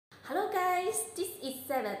guys, this is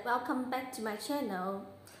Seven. Welcome back to my channel.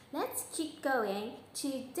 Let's keep going.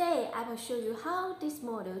 Today I will show you how this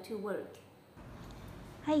model to work.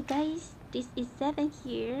 Hi guys, this is Seven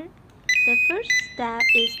here. The first step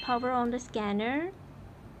is power on the scanner.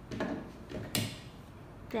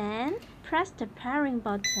 Then press the pairing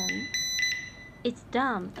button. It's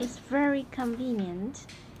done. It's very convenient.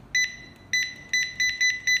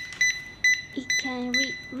 It can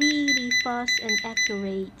read really fast and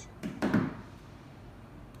accurate.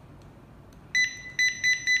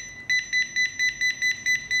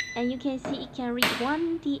 And you can see it can read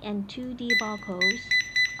 1D and 2D barcodes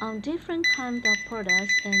on different kinds of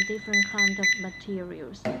products and different kinds of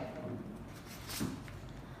materials.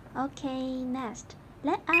 Okay, next,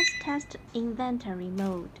 let us test inventory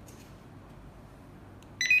mode.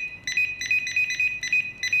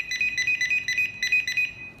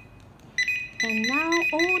 And now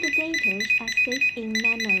all the data are saved in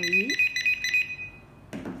memory.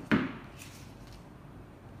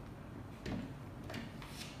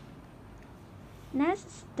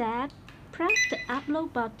 Next step, press the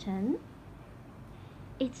upload button.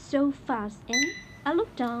 It's so fast and I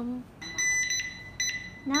look down.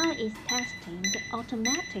 Now it's testing the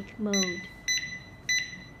automatic mode.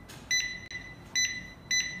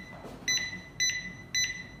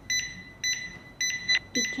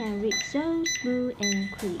 It can read so smooth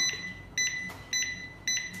and quick.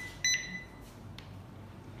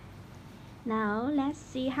 Now let's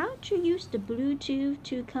see how to use the Bluetooth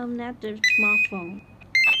to connect the smartphone.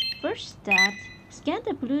 First step, scan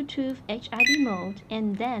the Bluetooth HID mode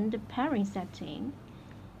and then the pairing setting.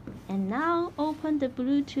 And now open the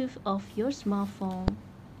Bluetooth of your smartphone.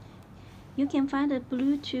 You can find the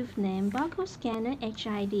Bluetooth name barcode scanner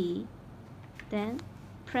HID. Then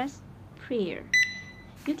press pair.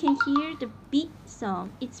 You can hear the beep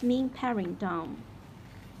sound. It means pairing down.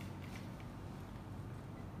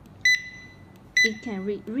 It can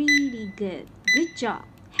read really good. Good job,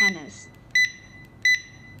 Hannes.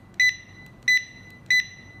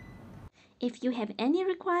 If you have any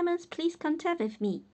requirements, please contact with me.